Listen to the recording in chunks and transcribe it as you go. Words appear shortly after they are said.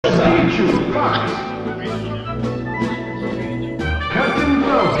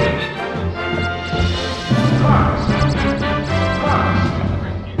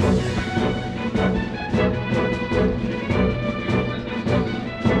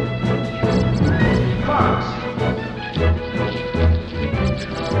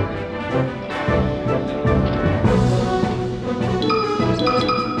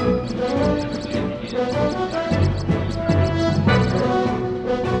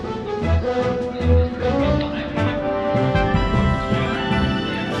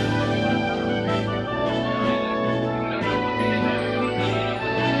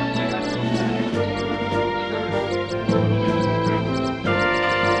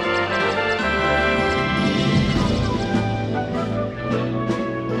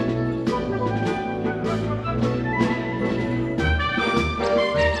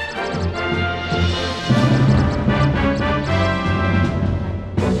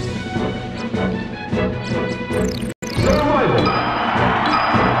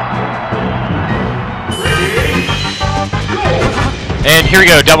And here we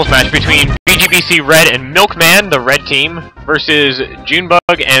go, doubles match between VGBC Red and Milkman, the red team, versus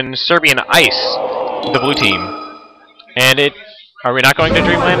Junebug and Serbian Ice, the blue team. And are we not going to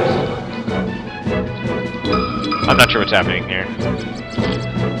Dreamland? I'm not sure what's happening here.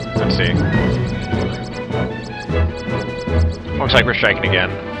 Let's see. Looks like we're striking again.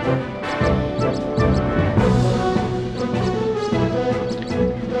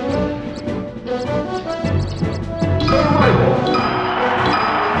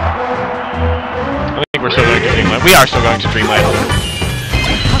 We're still going to Dreamland. We are still going to Dreamland.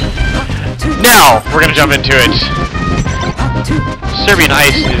 Now, we're going to jump into it. Serbian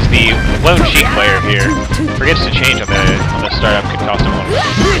Ice is the lone Sheik player here. Forgets to change on the startup, could cost him a little bit.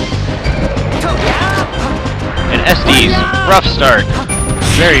 And SD's rough start.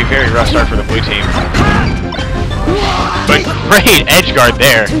 Very, very rough start for the blue team. But great edge guard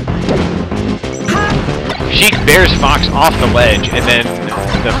there. Sheik bears Fox off the ledge, and then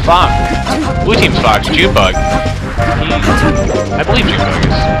the Fox, blue team's Fox, Junebug, I believe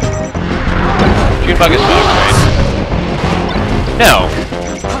Junebug is Fox, right? No.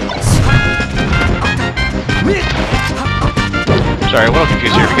 Sorry, a little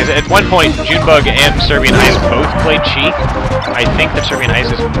confused here, because at one point, Junebug and Serbian Ice both played Sheik. I think that Serbian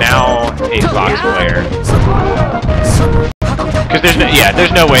Ice is now a Fox player. Because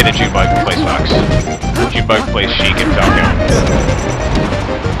there's no way that Junebug plays Fox. Junebug plays Sheik and Falcon.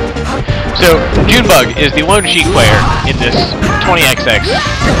 So, Junebug is the lone Sheik player in this 20XX.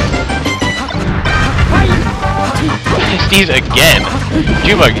 SDs again.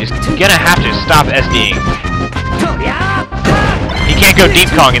 Junebug is gonna have to stop SDing. He can't go deep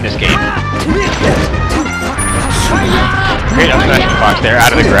Kong in this game. Great up smash from Fox there,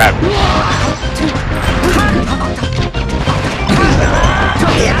 out of the grab.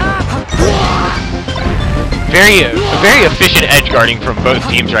 Very efficient edge guarding from both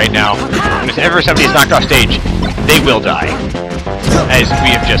teams right now. Whenever somebody is knocked off stage, they will die, as we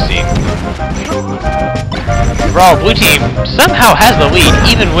have just seen. The Raw blue team somehow has the lead,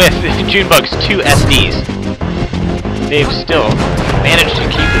 even with Junebug's 2 SDs. They've still managed to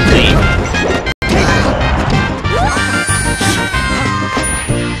keep the lead.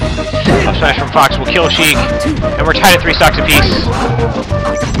 Up smash from Fox will kill Sheik, and we're tied at 3 stocks apiece.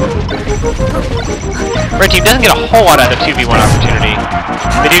 Red team doesn't get a whole lot out of the 2v1 opportunity.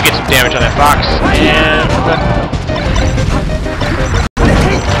 They do get some damage on that Fox, and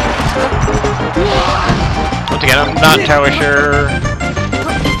once again, I'm not entirely sure.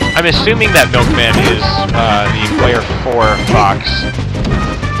 I'm assuming that Milkman is the player for Fox.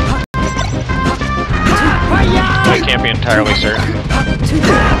 I can't be entirely certain.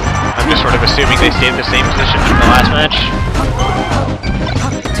 I'm just sort of assuming they stayed in the same position from the last match.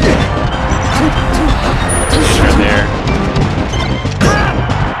 Right there.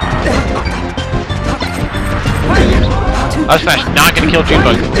 Up smash not gonna kill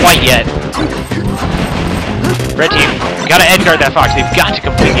Junebug quite yet. Red team gotta edge guard that Fox. They've got to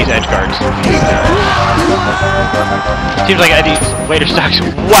complete these edge guards. Seems like at these later stocks.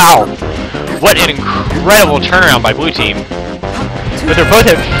 Wow! What an incredible turnaround by blue team. But they're both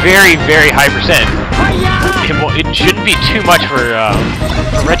at very, very high percent. It shouldn't be too much for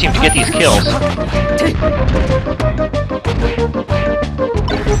red team to get these kills.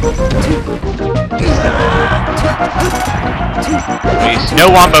 Please, no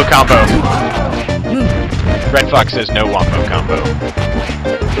wombo combo. Red Fox says no wombo combo.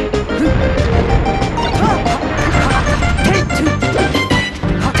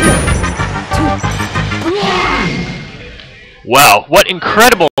 Wow, what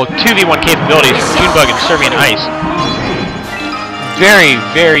incredible 2v1 capabilities from Junebug and Serbian Ice. Very,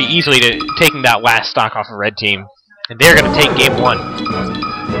 very easily taking that last stock off of red team. And they're going to take game 1.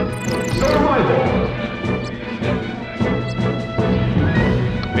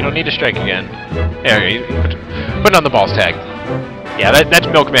 We don't need to strike again. There, he's putting on the balls tag. Yeah, that's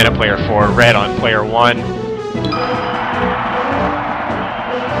Milkman at player 4, Red on player 1.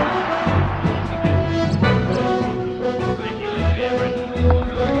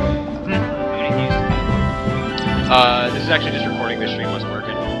 This is actually just recording. This stream wasn't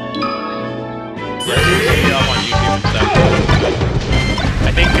working. Yeah, this is up on YouTube and stuff.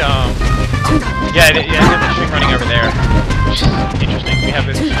 I think, yeah, I have the stream running over there, which is interesting. We have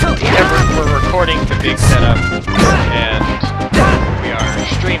this, we're recording the big setup, and we are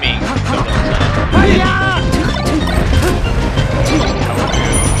streaming the little setup.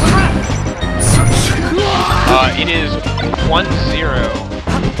 It is 1-0.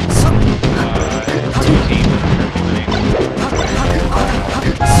 Team.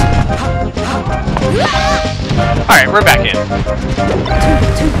 Alright, we're back in.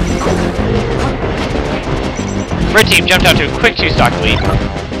 Red team jumped out to a quick 2-stock lead.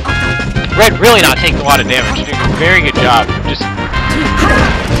 Red really not taking a lot of damage, doing a very good job. Just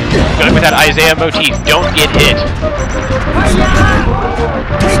going with that Isaiah motif, don't get hit.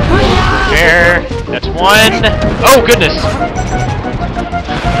 There, that's one. Oh goodness!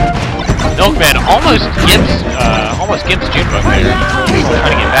 Milkman almost gets Junebug there.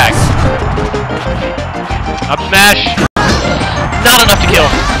 Trying to get back. Up smash. Not enough to kill.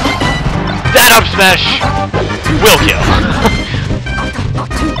 That up smash will kill.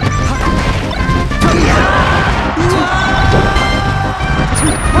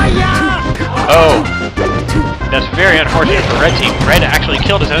 Oh. That's very unfortunate for Red Team. Red actually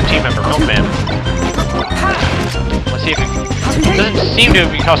killed his own team member, Milkman. Let's see if it doesn't seem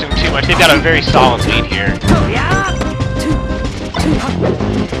to be costing them too much. They've got a very solid lead here.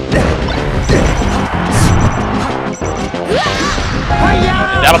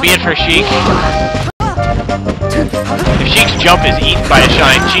 And that'll be it for Sheik. If Sheik's jump is eaten by a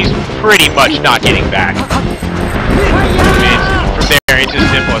shine, she's pretty much not getting back. I mean, from there, it's as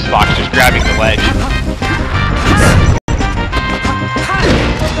simple as Fox just grabbing the ledge.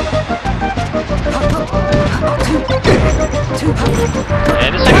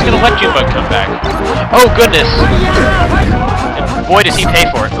 And this thing's gonna let Junebug come back. Oh goodness! And boy does he pay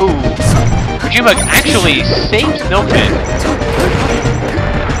for it. Ooh. Junebug actually saves Milkman.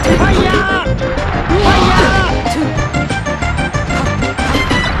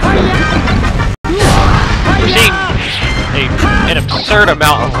 We're seeing an absurd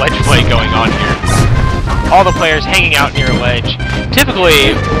amount of ledge play going on here. All the players hanging out near a ledge.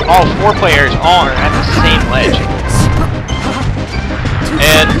 Typically, all 4 players are at the same ledge.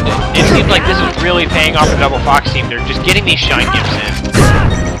 And it seems like this is really paying off the Double Fox team. They're just getting these shine gifts in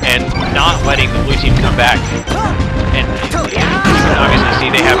and not letting the blue team come back. And you can obviously see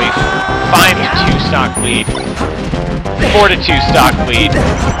they have a 5-2 stock lead. 4-2 stock lead.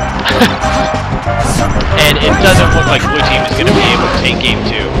 And it doesn't look like blue team is going to be able to take game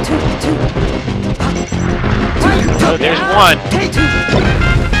 2. Oh, there's one.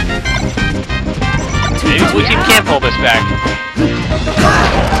 Maybe blue team can pull this back.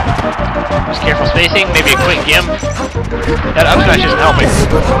 Just careful spacing, maybe a quick gimp. That up smash isn't helping.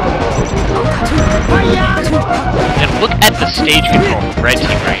 And look at the stage control from Red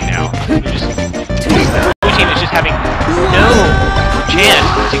Team right now. Blue Team is just having no chance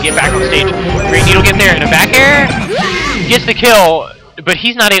to get back on stage. Green Needle get there in a back air. Gets the kill, but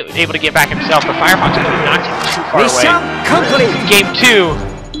he's not able to get back himself. The Firefox has knocked him too far away. Game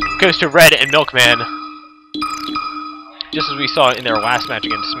 2 goes to Red and Milkman. Just as we saw in their last match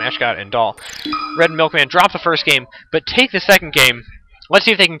against Smashgod and Doll. Red and Milkman drop the first game, but take the second game. Let's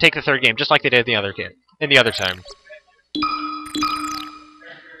see if they can take the third game, just like they did the other game, in the other time.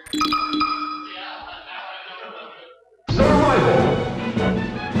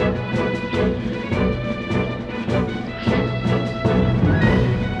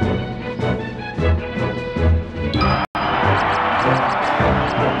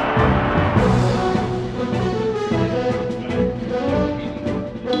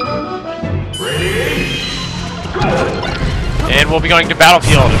 And we'll be going to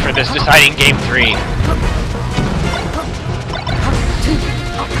Battlefield for this deciding Game 3.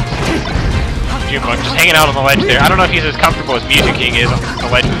 Junebug just hanging out on the ledge there. I don't know if he's as comfortable as Music King is on the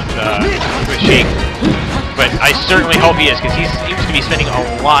ledge with Sheik, but I certainly hope he is, because he seems to be spending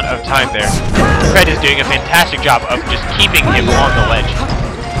a lot of time there. Fred is doing a fantastic job of just keeping him on the ledge.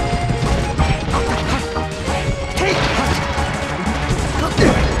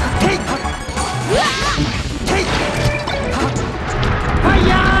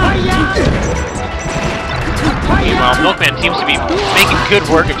 Meanwhile, Milkman seems to be making good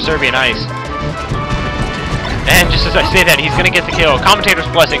work of Serbian ice. And just as I say that, he's gonna get the kill. Commentator's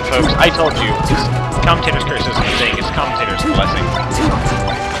blessing, folks. I told you. Commentator's curse isn't a thing. It's commentator's blessing.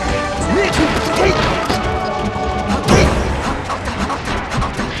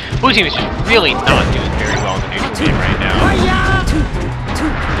 Blue team is just really not doing very well in the neutral game right now.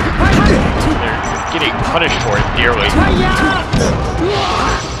 They're getting punished for it dearly.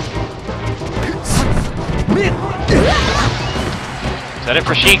 Is that it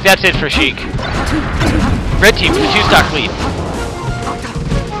for Sheik? That's it for Sheik. Red team with a 2-stock lead.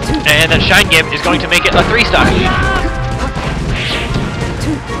 And that Shine Gimp is going to make it a 3-stock lead.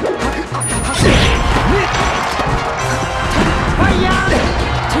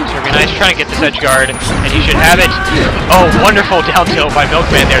 Serbian Ice trying to get this edge guard, and he should have it. Oh, wonderful down tilt by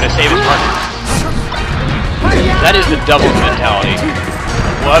Milkman there to save his partner. That is the doubles mentality.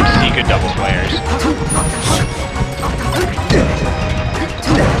 Love to see good doubles players.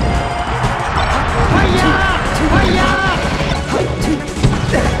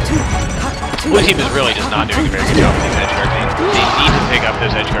 Blue team is really just not doing a very good job with these edge guards. They need to pick up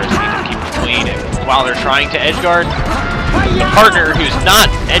those edge guards. They need to keep them clean. And while they're trying to edge guard, the partner who's not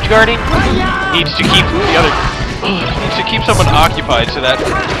edge guarding needs to keep the other needs to keep someone occupied so that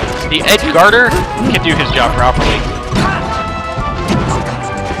the edge guarder can do his job properly.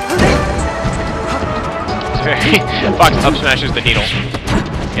 It's very Fox up smashes the needle.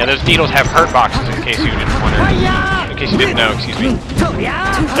 Yeah, those needles have hurt boxes in case you didn't wonder. In case you didn't know, excuse me.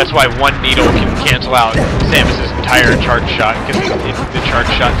 That's why one needle can cancel out Samus's entire charge shot, because the charge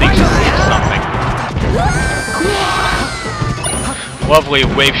shot thinks it's something. Lovely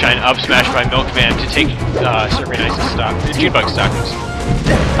wave shine up smash by Milkman to take Serbian Ice's stock. Junebug stock.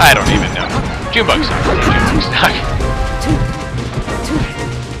 I don't even know. Junebug stock. Junebug stock.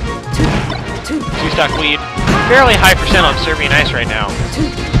 2-stock lead. Fairly high percent on Serbian Ice right now.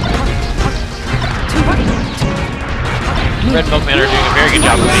 Red and Milkman are doing a very good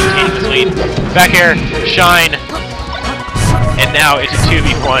job of maintaining this lead. Back air, shine, and now it's a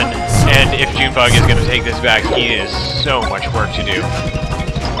 2v1. And if Junebug is going to take this back, he has so much work to do.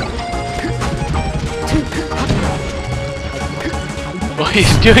 Well,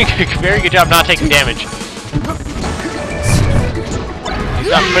 he's doing a very good job not taking damage.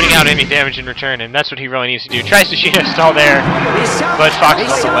 He's not putting out any damage in return, and that's what he really needs to do. Tries to Shino stall there, but Fox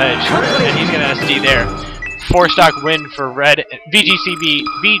is on the ledge, and he's going to SD there. 4-stock win for Red,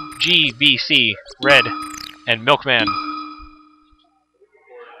 VGBC, Red, and Milkman.